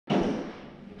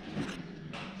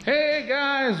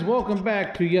Guys, welcome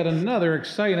back to yet another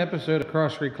exciting episode of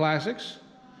Cross Street Classics.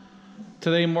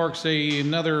 Today marks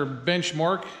another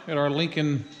benchmark at our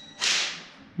Lincoln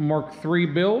Mark III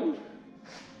build.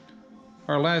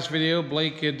 Our last video,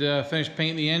 Blake had finished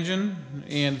painting the engine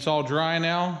and it's all dry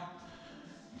now.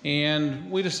 And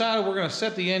we decided we're going to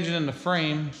set the engine in the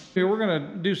frame. Here we're going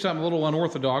to do something a little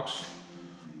unorthodox.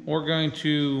 We're going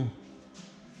to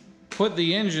put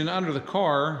the engine under the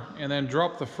car and then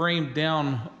drop the frame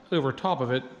down over top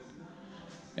of it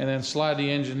and then slide the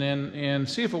engine in and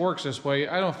see if it works this way.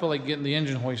 I don't feel like getting the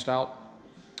engine hoist out.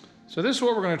 So this is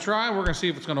what we're going to try. We're going to see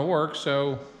if it's going to work.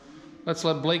 So let's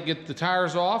let Blake get the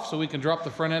tires off so we can drop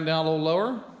the front end down a little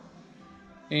lower.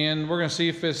 And we're going to see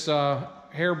if this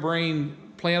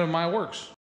harebrained plan of mine works.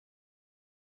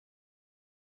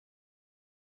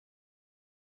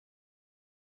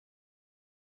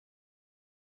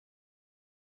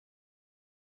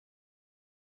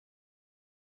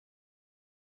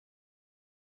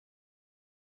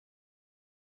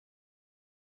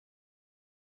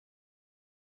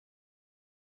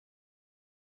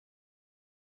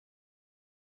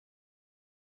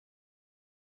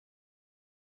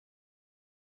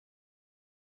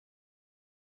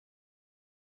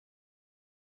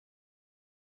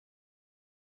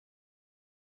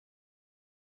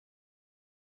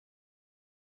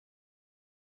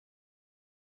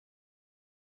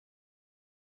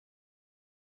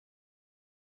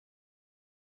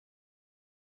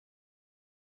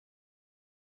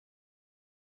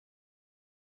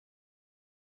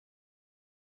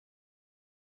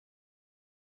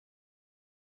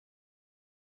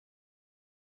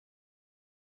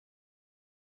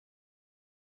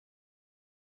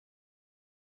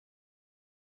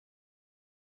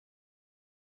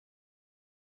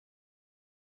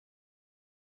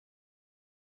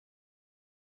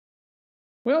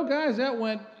 Well, guys, that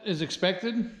went as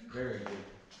expected. Very good.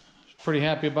 Pretty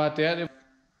happy about that.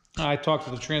 I talked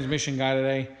to the transmission guy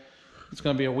today. It's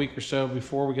going to be a week or so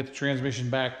before we get the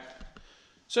transmission back.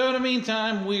 So in the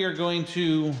meantime, we are going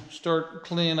to start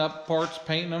cleaning up parts,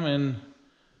 painting them, and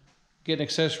getting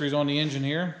accessories on the engine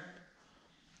here.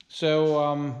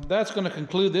 So that's going to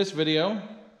conclude this video.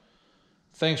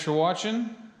 Thanks for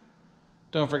watching.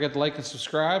 Don't forget to like and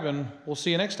subscribe, and we'll see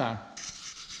you next time.